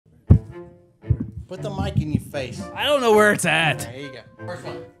Put the mic in your face. I don't know where it's at. There you go. First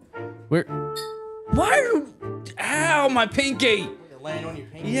one. Where? Why are you... Ow, my pinky. Laying on your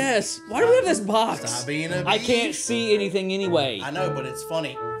pinky. Yes. Why do we have this box? Stop being a I beast. can't see anything anyway. I know, but it's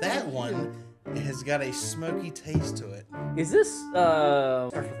funny. That one has got a smoky taste to it. Is this,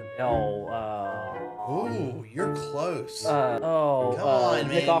 starts with an L, Ooh, you're close. Come on,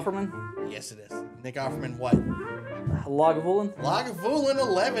 Nick man. Offerman? Yes, it is. Nick Offerman, what? Lagavulin? Lagavulin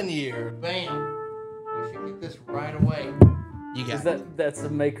 11 year. Bam. You should get this right away. You got it. That's the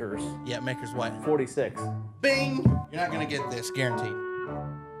Makers. Yeah, Maker's what? 46. Bing! You're not gonna get this, guaranteed.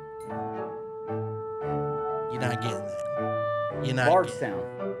 You're not getting that. You're not. Bardstown.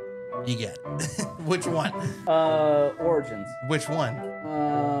 You get it. Which one? Origins. Which one?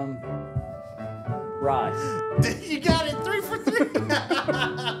 Rye. You got it. 3 for 3.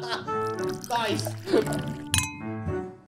 Nice.